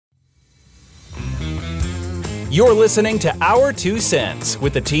You're listening to Our 2 Cents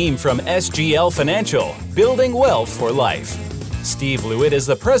with the team from SGL Financial, building wealth for life. Steve Lewitt is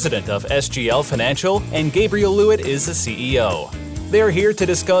the president of SGL Financial, and Gabriel Lewitt is the CEO. They're here to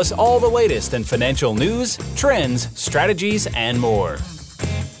discuss all the latest in financial news, trends, strategies, and more.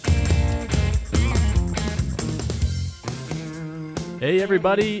 Hey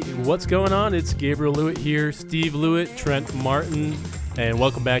everybody, what's going on? It's Gabriel Lewitt here, Steve Lewitt, Trent Martin, and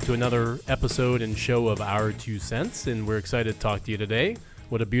welcome back to another episode and show of Our 2 Cents, and we're excited to talk to you today.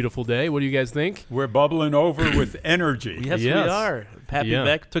 What a beautiful day. What do you guys think? We're bubbling over with energy. Yes, we are. Happy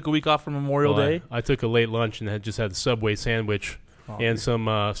back. Took a week off from Memorial Day. I took a late lunch and had a Subway sandwich and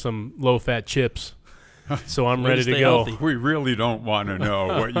some low-fat chips. So I'm ready to go. Healthy. We really don't want to know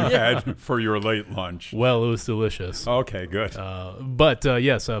what you had for your late lunch. Well, it was delicious. Okay, good.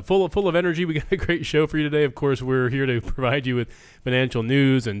 Yes, full of energy. We got a great show for you today. Of course, we're here to provide you with financial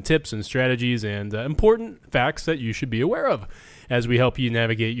news and tips and strategies and important facts that you should be aware of as we help you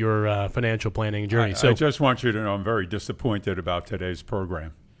navigate your financial planning journey. I just want you to know I'm very disappointed about today's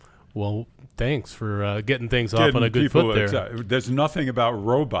program. Well, thanks for getting things off on a good foot there. There's nothing about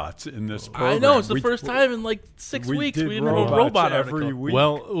robots in this program. I know. It's the first time in like 6 weeks we didn't have a robot every week.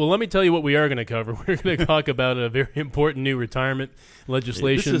 Well, let me tell you what we are going to cover. We're going to talk about a very important new retirement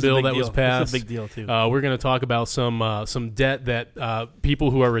legislation bill that was passed. This is a big deal, too. We're going to talk about some debt that people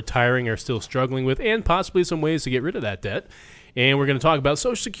who are retiring are still struggling with, and possibly some ways to get rid of that debt. And we're going to talk about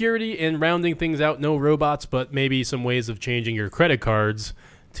Social Security and rounding things out. No robots, but maybe some ways of changing your credit cards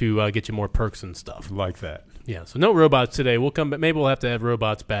to get you more perks and stuff. Like that. Yeah, so no robots today. We'll come back. Maybe we'll have to have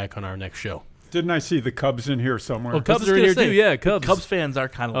robots back on our next show. Didn't I see the Cubs in here somewhere? Oh, Cubs are in here too. Yeah, Cubs. Cubs fans are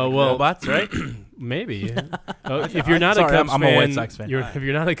kind of like robots, right? Maybe. If you're not a Cubs fan, I'm a White Sox fan. If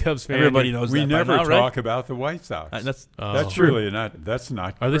you're not a Cubs fan, everybody knows we that. We never now, talk about the White Sox. That's really not. That's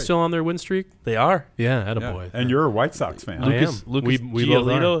not. Are they still on their win streak? They are. Yeah, attaboy. And you're a White Sox fan. I am. Lucas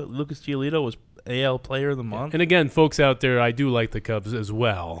Giolito was AL Player of the Month. And again, folks out there, I do like the Cubs as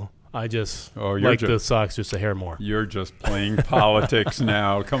well. I just like the Sox just a hair more. You're just playing politics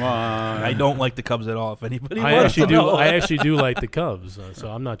now. Come on. I don't like the Cubs at all. If anybody I wants to know. I actually do like the Cubs, so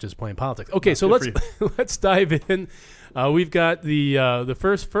I'm not just playing politics. Okay, so let's dive in. We've got the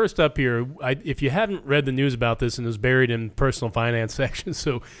first up here. If you haven't read the news about this, and it was buried in personal finance section,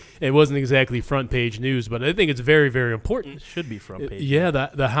 so it wasn't exactly front page news, but I think it's very, very important. It should be front page. Yeah,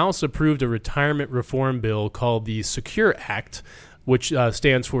 the House approved a retirement reform bill called the Secure Act, which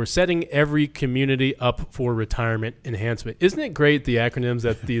stands for Setting Every Community Up for Retirement Enhancement. Isn't it great, the acronyms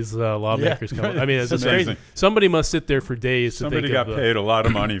that these lawmakers come up with? I mean, it's amazing. Somebody must sit there for days to think of. Somebody got paid a lot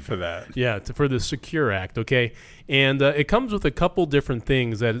of money for that. Yeah, for the Secure Act, okay? And it comes with a couple different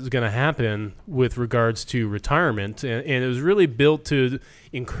things that is going to happen with regards to retirement. And it was really built to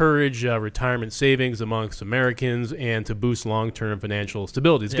encourage retirement savings amongst Americans and to boost long-term financial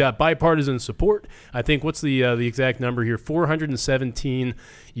stability. It's got bipartisan support. I think, what's the exact number here? 417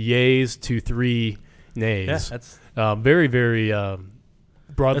 yays to 3 nays. Yeah, that's very, very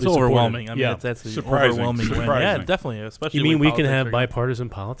broadly that's overwhelming. Supported. I mean, that's an surprising. overwhelming win. Yeah, definitely. Especially you mean we can have bipartisan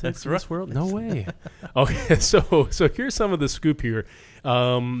politics in this world? No way. Okay, so here's some of the scoop here.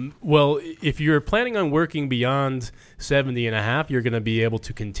 Well, if you're planning on working beyond 70 and a half, you're going to be able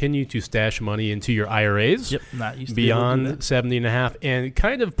to continue to stash money into your IRAs beyond 70 and a half. And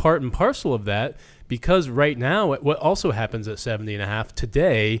kind of part and parcel of that, because right now what also happens at 70 and a half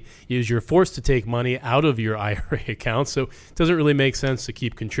today is you're forced to take money out of your IRA account. So it doesn't really make sense to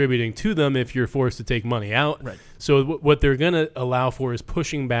keep contributing to them if you're forced to take money out. Right. So what they're going to allow for is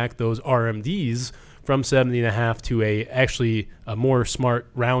pushing back those RMDs from 70 and a half to actually a more smart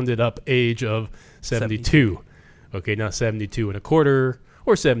rounded up age of 72. Okay, not 72 and a quarter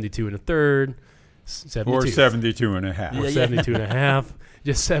or 72 and a third. 72. Or 72 and a half. Or 72 and a half.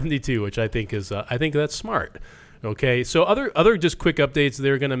 Just 72, which I think is I think that's smart. Okay, so other just quick updates.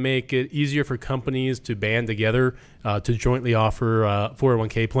 They're going to make it easier for companies to band together to jointly offer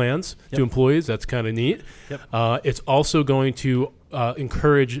 401k plans to employees. That's kind of neat. Yep. It's also going to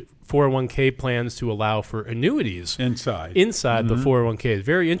encourage 401k plans to allow for annuities inside the 401k.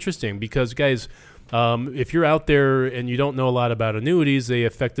 Very interesting because, guys, if you're out there and you don't know a lot about annuities, they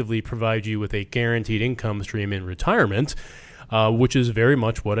effectively provide you with a guaranteed income stream in retirement. which is very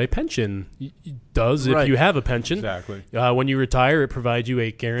much what a pension does if you have a pension. Exactly. When you retire, it provides you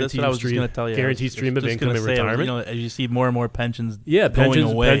a That's what I was just going to tell you. guaranteed stream of income in retirement. As you see more and more pensions pensions, going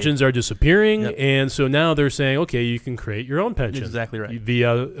away. pensions are disappearing, and so now they're saying, okay, you can create your own pension. Exactly right.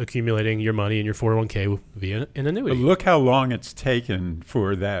 Via accumulating your money in your 401k via an annuity. But look how long it's taken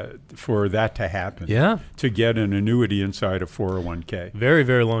for that to happen. Yeah. To get an annuity inside a 401k. Very,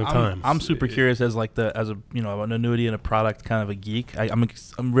 very long time. I'm super curious as an annuity and a product kind of a geek.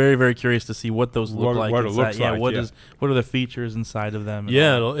 I'm very, very curious to see what those look like. What it looks like. What are the features inside of them?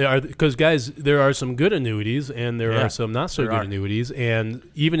 Because guys, there are some good annuities and there are some not so good annuities, and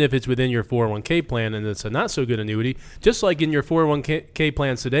even if it's within your 401k plan and it's a not so good annuity, just like in your 401k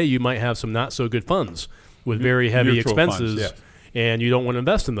plans today, you might have some not so good funds with very heavy Mutual expenses. funds, and you don't want to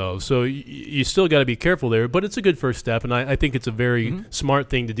invest in those. So you still got to be careful there, but it's a good first step, and I think it's a very smart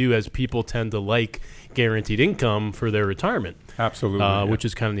thing to do, as people tend to like guaranteed income for their retirement. Absolutely. Which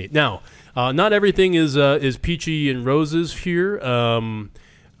is kind of neat. Now, not everything is peachy and roses here.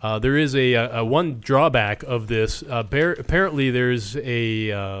 There is a one drawback of this. Apparently, there's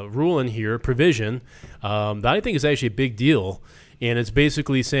a rule in here, provision, that I think is actually a big deal. And it's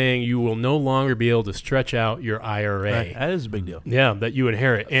basically saying you will no longer be able to stretch out your IRA. Right. That is a big deal. Yeah, that you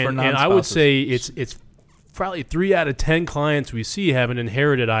inherit. And I would say it's probably 3 out of 10 clients we see have an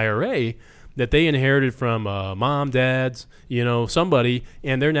inherited IRA that they inherited from mom, dads, somebody,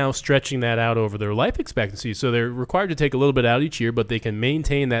 and they're now stretching that out over their life expectancy. So they're required to take a little bit out each year, but they can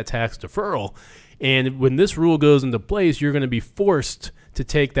maintain that tax deferral. And when this rule goes into place, you're going to be forced to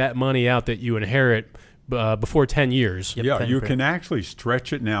take that money out that you inherit before 10 years. Yep, you can actually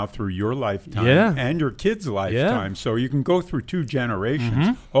stretch it now through your lifetime and your kids' lifetime. So you can go through 2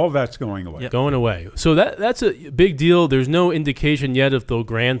 generations. All that's going away. Going away. So that's a big deal. There's no indication yet if they'll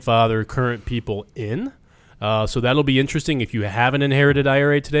grandfather current people in. So that'll be interesting. If you have an inherited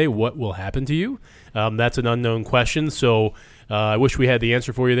IRA today, what will happen to you? That's an unknown question. So I wish we had the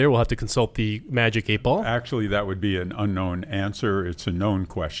answer for you there. We'll have to consult the magic 8-ball. Actually, that would be an unknown answer. It's a known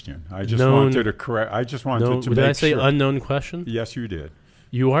question. I just wanted to correct. I just wanted to make sure. Did I say unknown question? Yes, you did.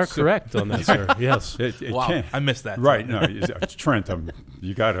 You are correct on that, sir. Yes. Wow, I missed that. Right. No, Trent,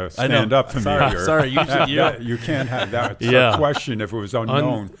 you got to stand up to me here. Sorry, you can't have that. It's a question if it was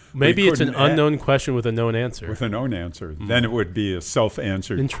unknown. Maybe it's an unknown question with a known answer. With a known answer. Then it would be a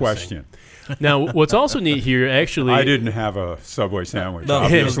self-answered question. Now, what's also neat here, actually... I didn't have a Subway sandwich,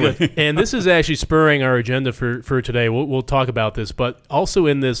 obviously. And this is actually spurring our agenda for today. We'll talk about this. But also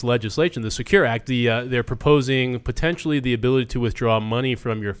in this legislation, the Secure Act, they're proposing potentially the ability to withdraw money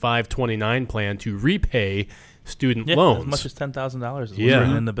from your 529 plan to repay student loans. As much as $10,000 is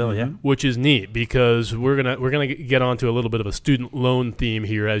written in the bill, which is neat, because we're gonna get onto a little bit of a student loan theme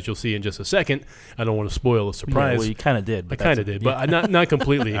here, as you'll see in just a second. I don't want to spoil the surprise. Well, you kind of did. I kind of did, but not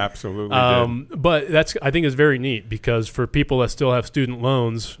completely. Absolutely did. But I think it's very neat, because for people that still have student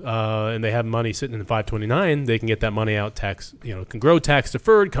loans and they have money sitting in 529, they can get that money out can grow tax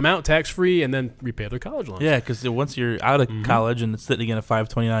deferred, come out tax free, and then repay their college loans. Yeah, because once you're out of college and it's sitting in a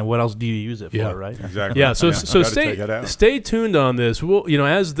 529, what else do you use it for, right? Exactly. Yeah. So stay tuned on this. We'll,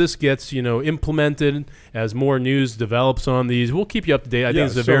 as this gets, implemented, as more news develops on these, we'll keep you up to date. I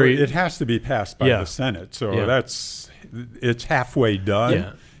think it's it has to be passed by the Senate. So it's halfway done.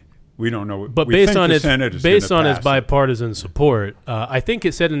 Yeah. We don't know. But based on its bipartisan support, I think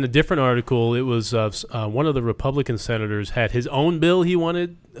it said in a different article, it was one of the Republican senators had his own bill he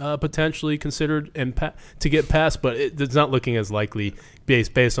wanted potentially considered to get passed, but it's not looking as likely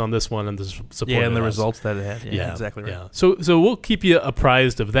based on this one and the support. Yeah, and the results that it had. Yeah, exactly right. Yeah. So we'll keep you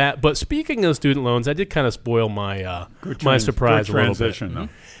apprised of that. But speaking of student loans, I did kind of spoil my my surprise a little bit. Though.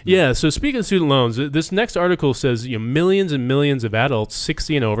 Yeah, so speaking of student loans, this next article says millions and millions of adults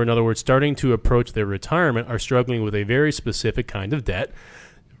 60 and over, in other words, starting to approach their retirement, are struggling with a very specific kind of debt.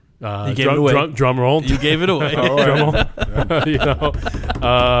 You gave it away. Drum roll. You gave it away. Drum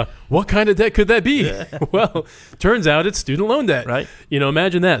roll. What kind of debt could that be? Yeah. Well, turns out it's student loan debt. Right.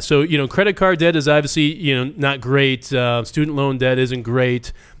 Imagine that. So, credit card debt is obviously, not great. Student loan debt isn't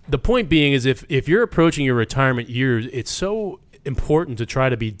great. The point being is if you're approaching your retirement years, it's so important to try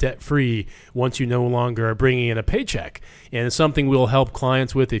to be debt-free once you no longer are bringing in a paycheck. And it's something we'll help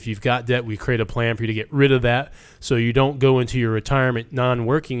clients with. If you've got debt, we create a plan for you to get rid of that so you don't go into your retirement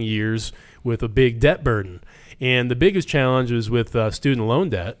non-working years with a big debt burden. And the biggest challenge is with student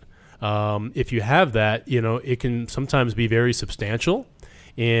loan debt. If you have that, it can sometimes be very substantial.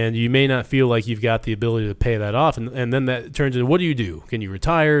 and you may not feel like you've got the ability to pay that off. And then that turns into, what do you do? Can you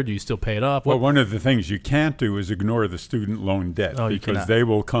retire? Do you still pay it off? Well, one of the things you can't do is ignore the student loan debt, because they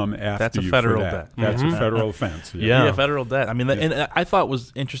will come after you for that. That's a federal debt. That's a federal offense. Yeah, federal debt. I mean, and I thought it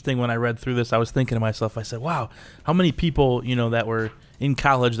was interesting when I read through this. I was thinking to myself, I said, wow, how many people, that were in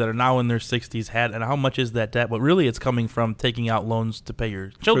college that are now in their 60s had, and how much is that debt? But really, it's coming from taking out loans to pay your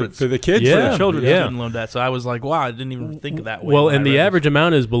children's for the kids, children's student loan debt. So I was like, wow, I didn't even think of that way. Well, and the average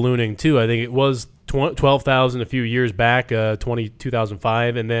amount is ballooning too. I think it was $12,000 a few years back,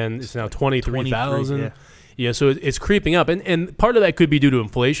 2005, and then it's now $23,000. Yeah, so it's creeping up, and part of that could be due to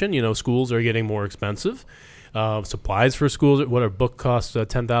inflation. Schools are getting more expensive. Supplies for schools. What, a book costs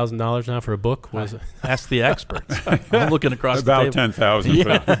 $10,000 now for a book? Ask the experts. I'm looking across about the table.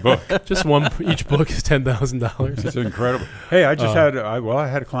 $10,000 for a book. Just one. Each book is $10,000. It's incredible. Hey, I just had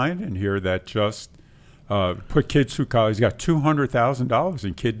a client in here that just put kids through college. He's got $200,000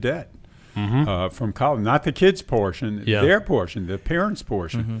 in kid debt. From college, not the kids' portion, their portion, the parents'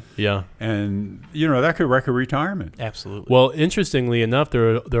 portion. Yeah, and that could wreck a retirement. Absolutely. Well, interestingly enough,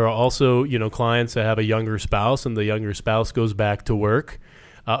 there are also clients that have a younger spouse, and the younger spouse goes back to work.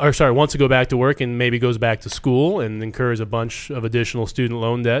 Wants to go back to work and maybe goes back to school and incurs a bunch of additional student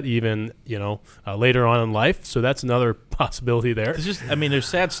loan debt even, later on in life. So that's another possibility there. It's just, there's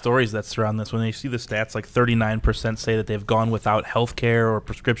sad stories that surround this. When they see the stats, like 39% say that they've gone without health care or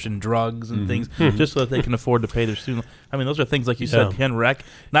prescription drugs and things just so that they can afford to pay their student. Those are things, like you said, can wreck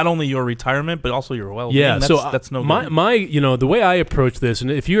not only your retirement, but also your well-being. Yeah, that's no good. The way I approach this, and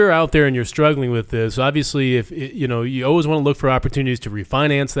if you're out there and you're struggling with this, obviously, if you always want to look for opportunities to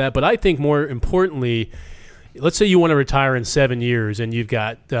refinance that, but I think more importantly, let's say you want to retire in 7 years and you've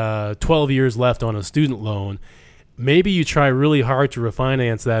got 12 years left on a student loan. Maybe you try really hard to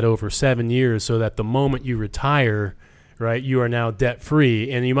refinance that over 7 years so that the moment you retire, right, you are now debt-free,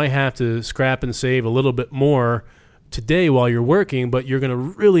 and you might have to scrap and save a little bit more today while you're working, but you're going to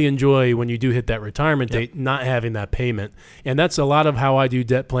really enjoy when you do hit that retirement date not having that payment. And that's a lot of how I do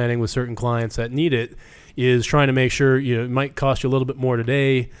debt planning with certain clients that need it, is trying to make sure, it might cost you a little bit more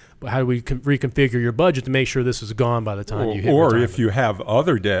today, but how do we reconfigure your budget to make sure this is gone by the time you hit retirement? Or if you have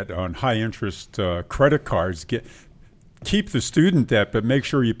other debt on high-interest credit cards, keep the student debt, but make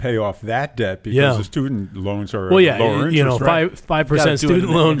sure you pay off that debt, because the student loans are lower interest rate. 5% student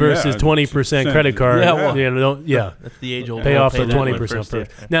loan versus 20% credit card. That's the age-old. Pay off the 20%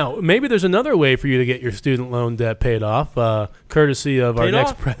 first. Now, maybe there's another way for you to get your student loan debt paid off, courtesy of our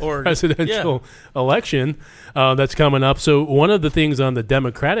next presidential election that's coming up. So one of the things on the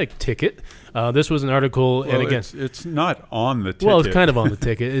Democratic ticket, this was an article, and again, it's not on the ticket. Well, it's kind of on the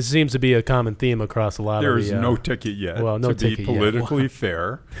ticket. It seems to be a common theme across a lot There's no ticket yet. Well, no to ticket be politically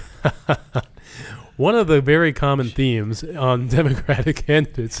fair. One of the very common themes on Democratic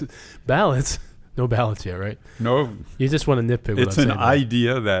candidates' ballots. No ballots yet, right? No. You just want to nitpick. It's an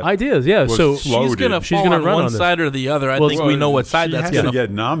idea that ideas, yeah. So she's going to fall on one side or the other. I think we know what side that's going to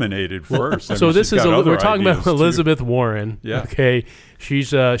get nominated first. So this is we're talking about Elizabeth Warren. Yeah. Okay.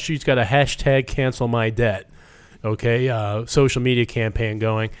 She's got a hashtag cancel my debt. Okay, social media campaign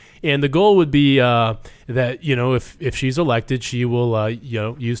going, and the goal would be that if she's elected, she will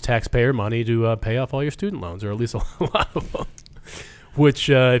use taxpayer money to pay off all your student loans, or at least a lot of them. Which,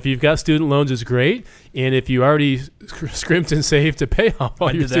 if you've got student loans, is great, and if you already scrimped and saved to pay off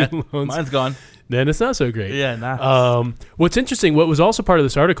all your student loans, mine's gone. Then it's not so great. Yeah, nah. What's interesting, what was also part of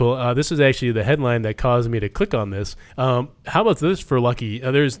this article, this is actually the headline that caused me to click on this. How about this for Lucky?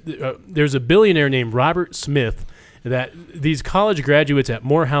 There's a billionaire named Robert Smith that these college graduates at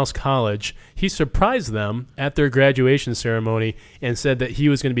Morehouse College, he surprised them at their graduation ceremony and said that he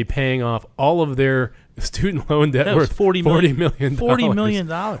was going to be paying off all of their student loan debt worth $40 million. $40 million.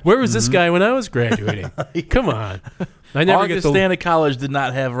 Where was this guy when I was graduating? Come on. I never Augustana College did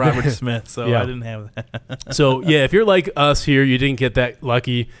not have Robert Smith, so I didn't have that. So, if you're like us here, you didn't get that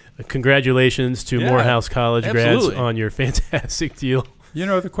lucky. Congratulations to Morehouse College grads on your fantastic deal.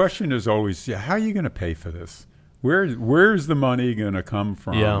 The question is always, how are you going to pay for this? Where's the money going to come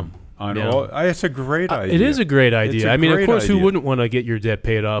from? It's a great idea. It is a great idea. Of course, who wouldn't want to get your debt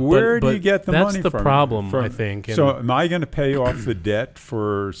paid off? Where do you get the money from? That's the problem, I think. So am I going to pay off the debt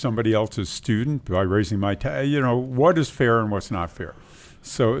for somebody else's student by raising my tax? What is fair and what's not fair?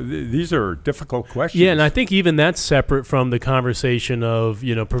 So these are difficult questions. Yeah, and I think even that's separate from the conversation of,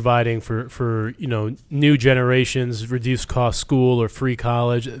 providing for new generations reduced cost school or free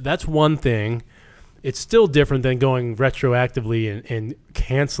college. That's one thing. it's still different than going retroactively and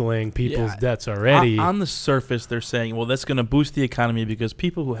canceling people's debts already. On the surface, they're saying, well, that's going to boost the economy because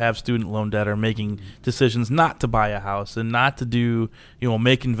people who have student loan debt are making decisions not to buy a house and not to do,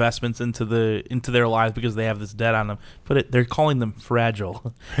 make investments into their lives because they have this debt on them. But they're calling them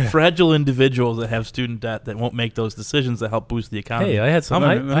fragile, fragile individuals that have student debt that won't make those decisions that help boost the economy. Hey, I had some.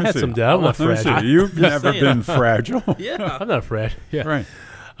 I had some debt. I'm not fragile. You've never been fragile. Yeah, I'm not fragile. Yeah, right.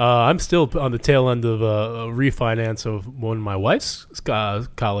 I'm still on the tail end of a refinance of one of my wife's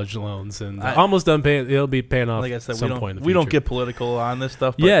college loans, and almost done paying. It'll be paying off. Like I said, some point in the we future. don't get political on this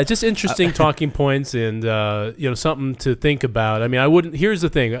stuff. But yeah, just interesting talking points, and something to think about. I mean, I wouldn't. Here's the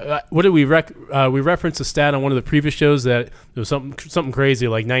thing. What did we we referenced a stat on one of the previous shows that there was something crazy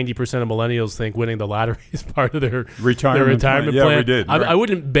like 90% of millennials think winning the lottery is part of their retirement plan. Yeah, we did. I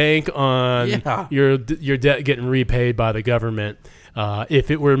wouldn't bank on your debt getting repaid by the government. If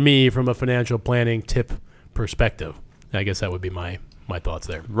it were me from a financial planning tip perspective, I guess that would be my thoughts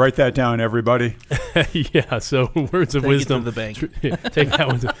there. Write that down, everybody. Yeah, so words of wisdom. Take it to the bank. Take that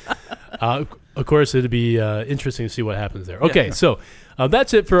one. Of course, it'd be interesting to see what happens there. Okay, so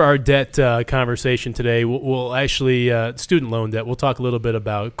that's it for our debt conversation today. We'll actually, student loan debt, we'll talk a little bit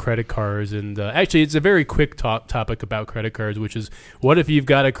about credit cards. And actually, it's a very quick topic about credit cards, which is what if you've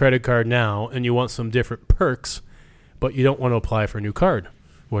got a credit card now and you want some different perks, but you don't want to apply for a new card?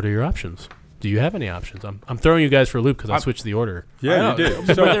 What are your options? Do you have any options? I'm throwing you guys for a loop because I switched the order. Yeah, you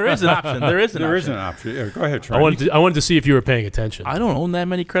did. So there is an option. There is an option. Yeah, go ahead, Trey. I wanted to see if you were paying attention. I don't own that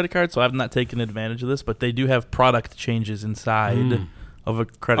many credit cards, so I've not taken advantage of this, but they do have product changes inside of a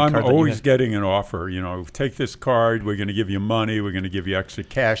credit card. I'm always getting an offer. Take this card. We're going to give you money. We're going to give you extra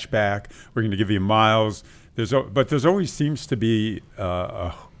cash back. We're going to give you miles. But there's always seems to be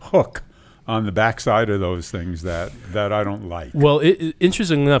a hook on the backside of those things that I don't like. Well,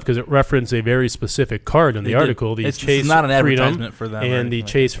 interesting enough, because it referenced a very specific card in the article, the Chase not an Freedom advertisement for them and the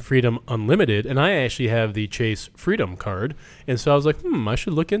Chase Freedom Unlimited, and I actually have the Chase Freedom card, and so I was like, I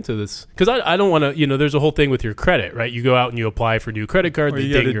should look into this, because I don't want to, there's a whole thing with your credit, right? You go out and you apply for a new credit card, they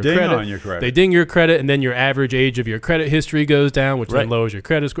ding your credit. On your credit. They ding your credit, and then your average age of your credit history goes down, which then lowers your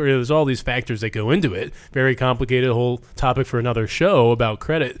credit score. There's all these factors that go into it. Very complicated, whole topic for another show about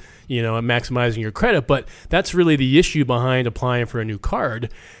credit, and maximizing your credit, but that's really the issue behind applying for a new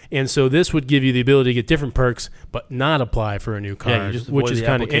card. And so this would give you the ability to get different perks, but not apply for a new card, which is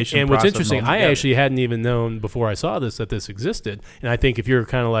kind of. And what's interesting, I actually hadn't even known before I saw this that this existed. And I think if you're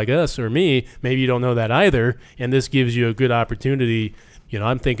kind of like us or me, maybe you don't know that either. And this gives you a good opportunity.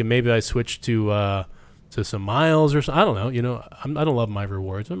 I'm thinking maybe I switch to some miles or something. I don't know. I don't love my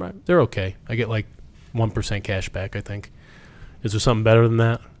rewards. They're okay. I get like 1% cash back, I think. Is there something better than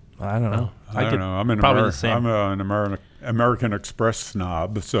that? I don't know. I don't know. I'm an American Express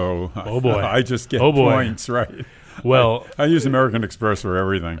snob, so I just get points, right? Well, I use American Express for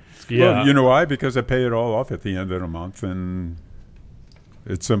everything. Yeah. Well, you know why? Because I pay it all off at the end of the month, and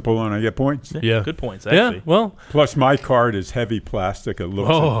it's simple, and I get points. Yeah. Good points, actually. Yeah, well. Plus, my card is heavy plastic. It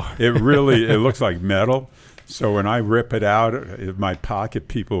looks it looks like metal. So when I rip it out of my pocket,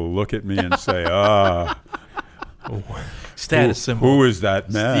 people look at me and say, status symbol. Who is that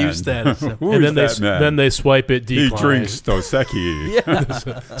man? Steve's status symbol. Who and is then that man? Then they swipe it decline. He drinks Dos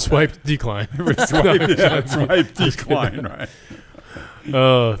Equis. Swipe decline. Swipe decline, right.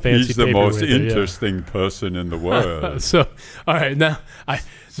 Oh, fancy He's the paper most with it, interesting person in the world. So, all right, now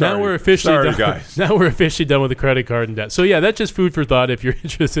we're officially Sorry, done. guys. Now we're officially done with the credit card and debt. So yeah, that's just food for thought if you're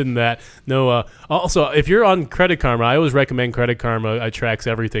interested in that. No, also if you're on Credit Karma, I always recommend Credit Karma. It tracks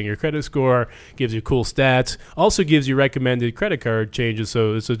everything. Your credit score, gives you cool stats, also gives you recommended credit card changes.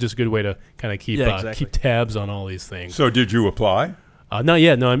 So it's just a good way to kind of keep tabs on all these things. So did you apply? Not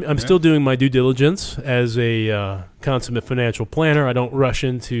yet. No, I'm still doing my due diligence as a consummate financial planner. I don't rush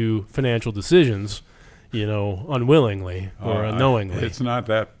into financial decisions, unwillingly or unknowingly. It's not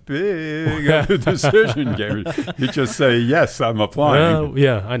that big of a decision, Gary. You just say, yes, I'm applying.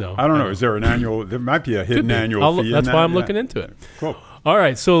 Yeah, I know. I don't know. Is there there might be a hidden annual fee That's in why that? I'm looking into it. Cool. All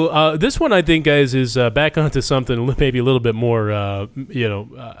right, so this one I think, guys, is back onto something maybe a little bit more,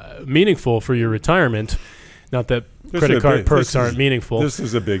 meaningful for your retirement. Not that credit card perks aren't meaningful. This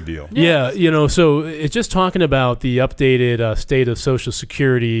is a big deal. Yeah, so it's just talking about the updated state of Social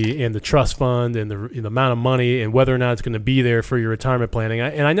Security and the trust fund and the amount of money and whether or not it's going to be there for your retirement planning.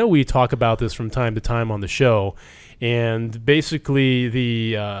 And I know we talk about this from time to time on the show. And basically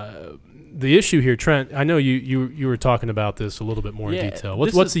the issue here, Trent, I know you were talking about this a little bit more in detail.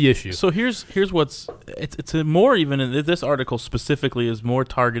 What's the issue? So here's what's it's a more even this article specifically is more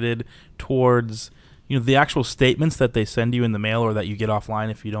targeted towards the actual statements that they send you in the mail or that you get offline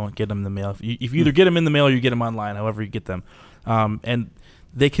if you don't get them in the mail. If you either get them in the mail or you get them online, however you get them. And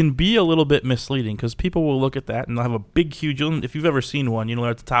they can be a little bit misleading because people will look at that and they'll have a big, huge, if you've ever seen one,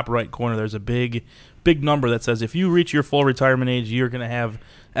 at the top right corner, there's a big number that says if you reach your full retirement age, you're going to have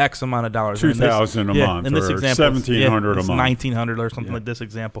X amount of dollars. $2,000 a month, in this or example, $1,700 a month. $1,900 or something like this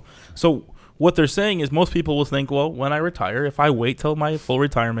example. So what they're saying is most people will think, well, when I retire, if I wait till my full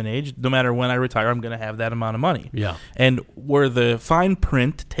retirement age, no matter when I retire, I'm going to have that amount of money. Yeah. And where the fine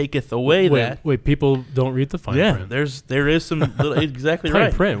print taketh away that. Wait, people don't read the fine print. There is some exactly fine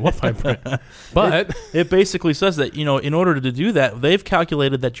right. Print? What fine print? But it basically says that, in order to do that, they've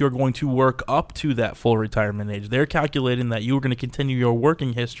calculated that you're going to work up to that full retirement age. They're calculating that you're going to continue your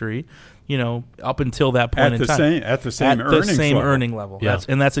working history up until that point in time. At the same earning level. Yeah.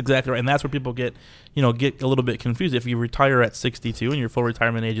 That's exactly right. And that's where people get a little bit confused. If you retire at 62 and your full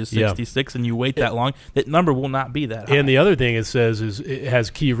retirement age is 66 and you wait that long, that number will not be that high. And the other thing it says is it has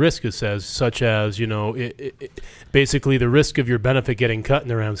key risk, it says, such as, basically the risk of your benefit getting cut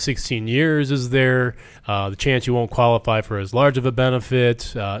in around 16 years is there, the chance you won't qualify for as large of a benefit.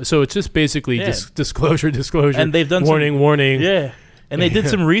 So it's just basically disclosure, and they've done warning. Yeah. And they did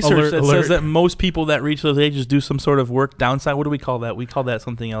some research that says that most people that reach those ages do some sort of work downside. What do we call that? We call that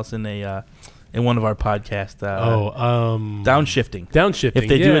something else in one of our podcasts. Downshifting. Downshifting. If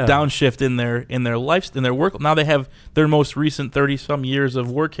they do a downshift in their work, now they have their most recent 30-some years of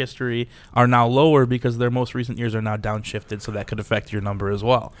work history are now lower because their most recent years are now downshifted. So that could affect your number as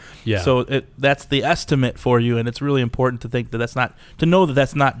well. Yeah. So that's the estimate for you, and it's really important to think that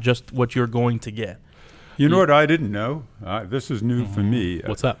that's not just what you're going to get. You know what I didn't know? This is new for me.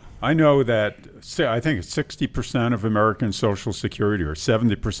 What's that? I know that I think it's 60% of American Social Security or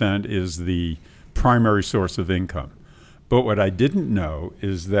 70% is the primary source of income. But what I didn't know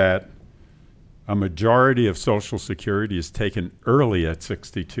is that a majority of Social Security is taken early at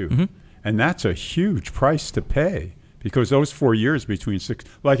 62. Mm-hmm. And that's a huge price to pay because those 4 years between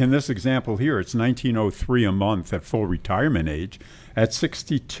like in this example here, it's $1,903 a month at full retirement age. At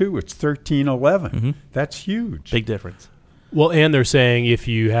 62, it's $1,311. Mm-hmm. That's huge. Big difference. Well, and they're saying if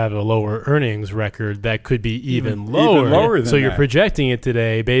you have a lower earnings record, that could be even lower. Even lower than so you're that. Projecting it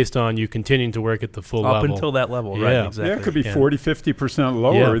today based on you continuing to work at the full level. Up until that level, right? Exactly. Yeah, it could be 40-50%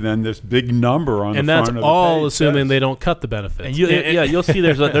 lower than this big number on the front of the page. And that's all assuming they don't cut the benefits. And you'll see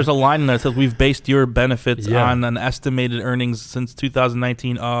there's a line in there that says we've based your benefits on an estimated earnings since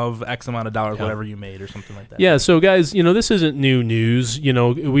 2019 of X amount of dollars, whatever you made or something like that. Yeah, so guys, this isn't new news.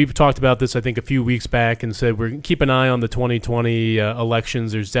 We've talked about this, I think, a few weeks back and said we're keep an eye on the 2020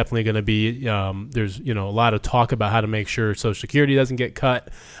 elections. There's definitely going to be there's a lot of talk about how to make sure Social Security doesn't get cut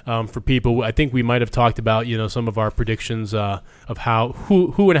for people. I think we might have talked about some of our predictions of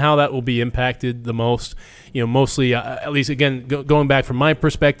who and how that will be impacted the most. Mostly at least again going back from my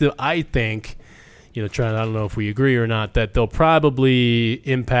perspective, I think Trent, I don't know if we agree or not, that they'll probably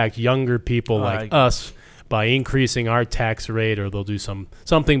impact younger people like us by increasing our tax rate, or they'll do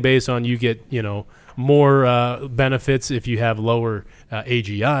something based on you get more benefits if you have lower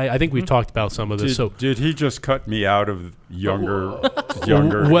AGI. I think we've talked about some of this. Did he just cut me out of younger?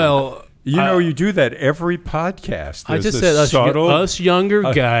 Well, you do that every podcast. I just said us younger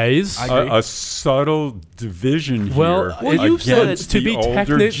guys. A subtle division here. Well, you said to be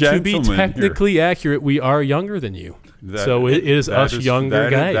technically accurate, we are younger than you. So it is us younger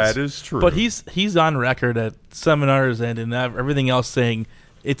guys. That is true. But he's on record at seminars and in everything else saying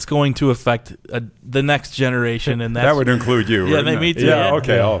it's going to affect the next generation, and that would include you. Yeah, me too. Yeah,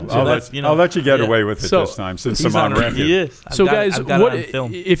 okay. I'll let you get away with it this time since I'm on record. He is. So guys,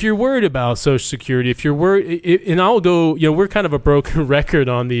 if you're worried about Social Security, if you're worried, and I'll go, we're kind of a broken record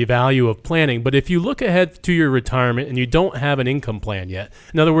on the value of planning, but if you look ahead to your retirement and you don't have an income plan yet,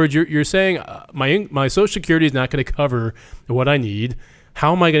 in other words, you're saying my Social Security is not going to cover what I need.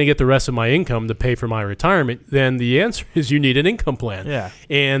 How am I going to get the rest of my income to pay for my retirement? Then the answer is you need an income plan. Yeah.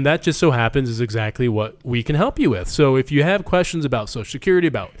 And that just so happens is exactly what we can help you with. So if you have questions about Social Security,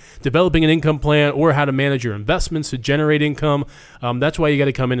 about developing an income plan, or how to manage your investments to generate income, that's why you got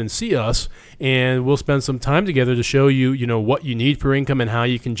to come in and see us. And we'll spend some time together to show you, what you need for income and how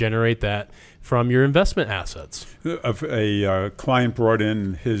you can generate that from your investment assets. A client brought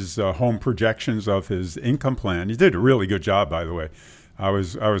in his home projections of his income plan. He did a really good job, by the way. I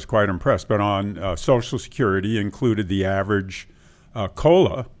was quite impressed. But on Social Security, included the average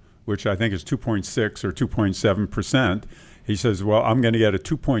COLA, which I think is 2.6 or 2.7%. He says, well, I'm going to get a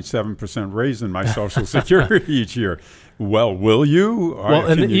 2.7% raise in my Social Security each year. Well, will you? Well,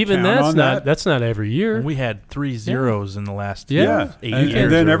 and even that's not every year. And we had 3 zeros in the last 8 years.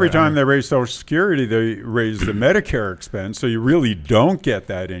 And then every time they raise Social Security, they raise the Medicare expense, so you really don't get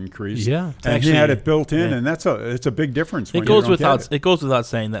that increase. Yeah, and he had it built in, and it's a big difference. It goes without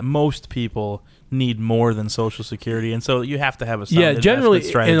saying that most people need more than Social Security, and so you have to have a generally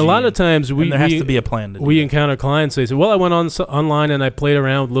strategy, and a lot of times there has to be a plan. We encounter clients. They say, "Well, I went online and I played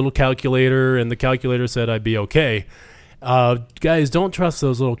around with a little calculator, and the calculator said I'd be okay." Guys, don't trust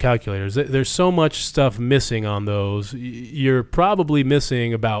those little calculators. There's so much stuff missing on those. You're probably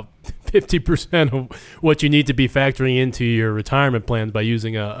missing about 50% of what you need to be factoring into your retirement plans by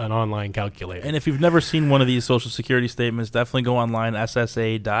using an online calculator. And if you've never seen one of these Social Security statements, definitely go online,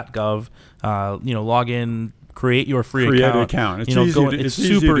 ssa.gov, log in, create your free account. It's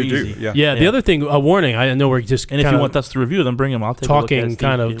super easy. Yeah. The other thing, a warning, I know we're just if you want us to review them, bring them. I'll take talking a look at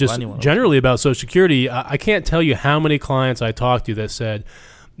kind of just generally about Social Security. I can't tell you how many clients I talked to that said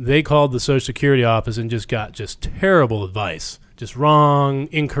they called the Social Security office and just got terrible advice. Just wrong,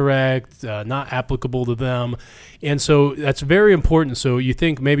 incorrect, not applicable to them. And so that's very important. So you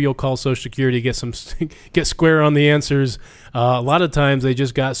think maybe you'll call Social Security, get square on the answers. A lot of times they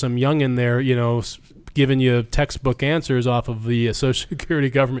just got some young in there, giving you textbook answers off of the Social Security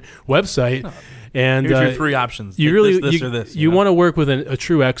government website. And here's your 3 options. You want to work with a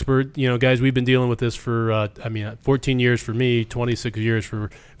true expert. Guys, we've been dealing with this for 14 years for me, 26 years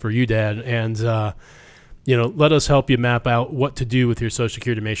for you, Dad, and let us help you map out what to do with your Social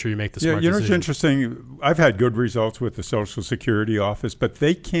Security to make sure you make the smart decision. It's interesting. I've had good results with the Social Security office, but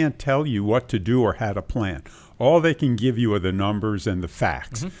they can't tell you what to do or how to plan. All they can give you are the numbers and the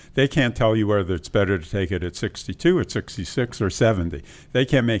facts. Mm-hmm. They can't tell you whether it's better to take it at 62, at 66, or 70. They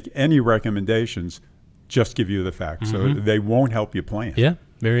can't make any recommendations, just give you the facts. Mm-hmm. So they won't help you plan. Yeah,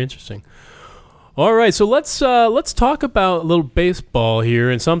 very interesting. All right, so let's talk about a little baseball here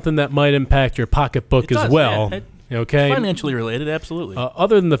and something that might impact your pocketbook as well. Yeah. Okay, financially related, absolutely.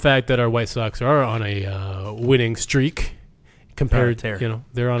 Other than the fact that our White Sox are on a winning streak, compared,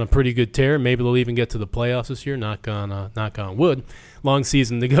 they're on a pretty good tear. Maybe they'll even get to the playoffs this year. Knock on wood. Long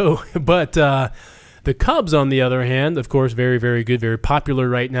season to go, but. The Cubs, on the other hand, of course, very, very good, very popular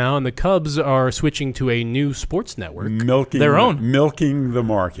right now, and the Cubs are switching to a new sports network. Milking the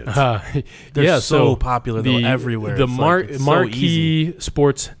market. They're so popular, though, everywhere. The Marquee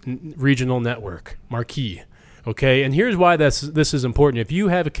Sports Regional Network. Marquee. Okay, and here's why this is important. If you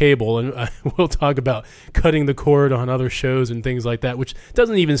have a cable, and we'll talk about cutting the cord on other shows and things like that, which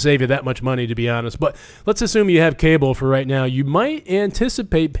doesn't even save you that much money, to be honest. But let's assume you have cable for right now. You might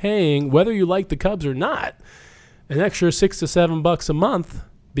anticipate paying, whether you like the Cubs or not, an extra $6 to $7 a month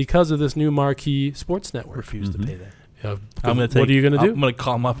because of this new Marquee Sports Network. Refuse to pay that. What are you going to do? I'm going to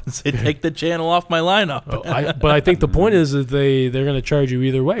call them up and say, take the channel off my lineup. But I think the point is that they're going to charge you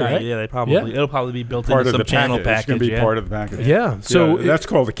either way, right? Yeah, it'll probably be built into some channel package. It's going to be part of the package. Yeah. So that's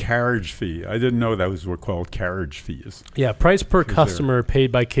called a carriage fee. I didn't know those were called carriage fees. Yeah, price per customer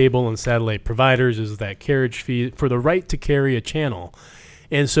paid by cable and satellite providers is that carriage fee for the right to carry a channel.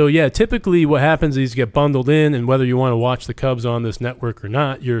 And so, typically what happens is you get bundled in, and whether you want to watch the Cubs on this network or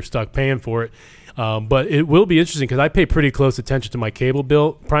not, you're stuck paying for it. But it will be interesting because I pay pretty close attention to my cable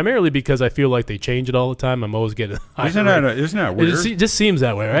bill, primarily because I feel like they change it all the time. I'm always getting isn't that weird? It just seems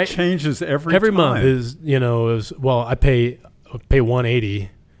that way, right? It changes every time. Month I pay $180,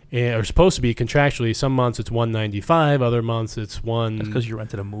 or supposed to be contractually. Some months it's $195, other months it's $1. That's because you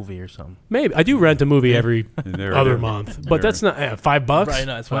rented a movie or something. Maybe I do rent a movie every other month, but that's not $5. Right,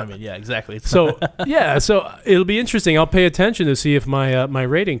 no, that's what I mean. Yeah, exactly. So so it'll be interesting. I'll pay attention to see if my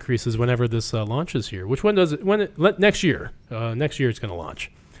rate increases whenever this launches here. Which one does it? Next year. Next year it's going to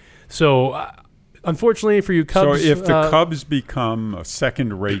launch. So unfortunately for you Cubs, so if the Cubs become a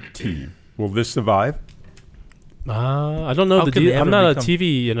second-rate team, will this survive? I don't know the deal. I'm not a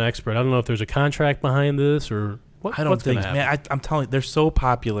TV expert. I don't know if there's a contract behind this or what. I don't think. Man, I'm telling you, they're so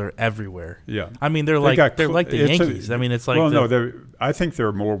popular everywhere. Yeah, I mean they're like the Yankees. I mean it's like I think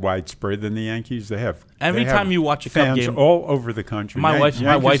they're more widespread than the Yankees. They have every time you watch a Cub game all over the country. My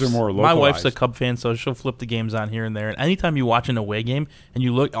wife's a Cub fan, so she'll flip the games on here and there. And anytime you watch an away game and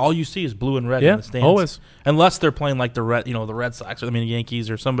you look, all you see is blue and red in the stands. Always. Unless they're playing like the Red Sox or the Yankees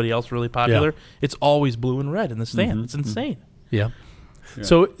or somebody else really popular, it's always blue and red in the stands. It's insane. Yeah. Yeah.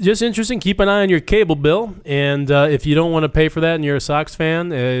 So just interesting. Keep an eye on your cable bill, and if you don't want to pay for that and you're a Sox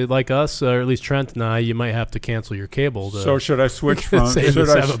fan like us, or at least Trent and I, you might have to cancel your cable. So should I switch from? Save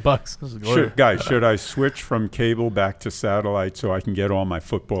 $7. Guys, should I switch from cable back to satellite so I can get all my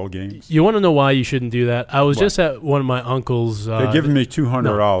football games? You want to know why you shouldn't do that? I was just at one of my uncle's. They're giving me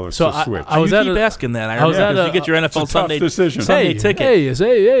 $200 to switch. I was keep asking that. I was at you get your NFL Sunday decision. Sunday ticket.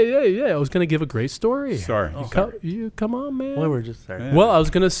 Hey! I was going to give a great story. Sorry. Come on, man. Well, we're just sorry. Well, I was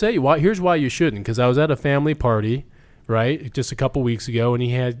going to say, here's why you shouldn't, because I was at a family party, right, just a couple weeks ago, and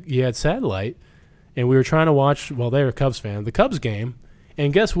he had satellite, and we were trying to watch, they were a Cubs fan, the Cubs game,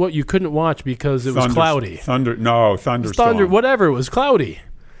 and guess what? You couldn't watch because it was cloudy. Thunderstorm. Whatever, it was cloudy.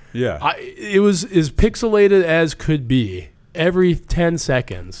 Yeah. It was as pixelated as could be every 10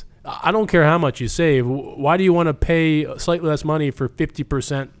 seconds. I don't care how much you save. Why do you want to pay slightly less money for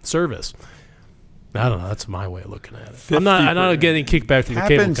 50% service? I don't know. That's my way of looking at it. I'm not getting kickback from the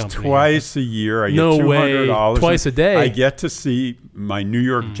cable company. Happens twice a year. I get no $200. Way. Twice a day. I get to see my New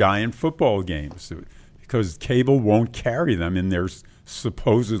York Giant football games because cable won't carry them in their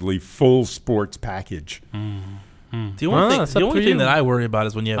supposedly full sports package. The only thing that I worry about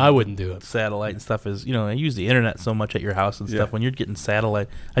is when you have I wouldn't do it. Satellite and stuff is, I use the internet so much at your house and stuff. When you're getting satellite,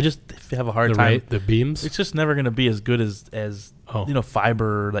 I just have a hard time. The beams? It's just never going to be as good as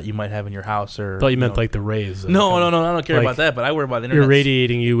fiber that you might have in your house. Or I thought you meant like the rays. No, I don't care about that, but I worry about the internet. You're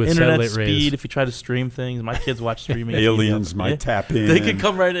radiating you with internet satellite speed rays. If you try to stream things. My kids watch streaming. Aliens might tap in. They could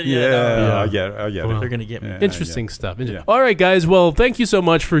come right in. I get it. They're going to get me. Interesting stuff. All right, guys. Well, thank you so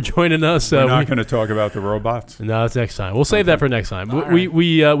much for joining us. We're not going to talk about the robots. No, that's next time. We'll save that for next time.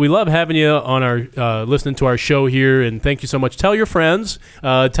 We love having you on our listening to our show here, and thank you so much. Tell your friends.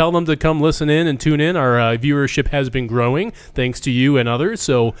 Tell them to come listen in and tune in. Our viewership has been growing thanks to you and others.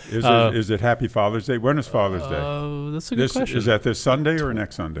 So, is it Happy Father's Day? When is Father's Day? That's a good question. Is that this Sunday or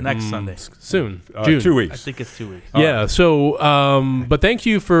next Sunday? Next Sunday. Soon. June. 2 weeks. I think it's 2 weeks. Yeah. So, but thank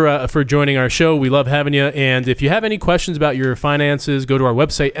you for joining our show. We love having you. And if you have any questions about your finances, go to our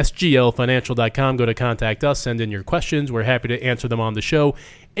website, sglfinancial.com. Go to Contact Us. Send in your questions. We're happy to answer them on the show.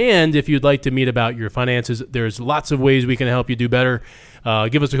 And if you'd like to meet about your finances, there's lots of ways we can help you do better.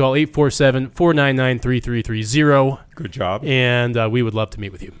 Give us a call, 847-499-3330. Good job. And we would love to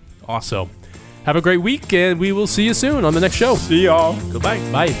meet with you. Also, have a great week, and we will see you soon on the next show. See y'all. Goodbye.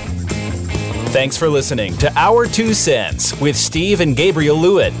 Bye. Thanks for listening to Our 2 Cents with Steve and Gabriel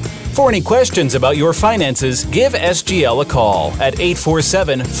Lewitt. For any questions about your finances, give SGL a call at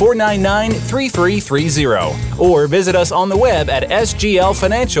 847-499-3330 or visit us on the web at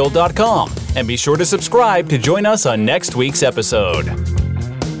sglfinancial.com. And be sure to subscribe to join us on next week's episode.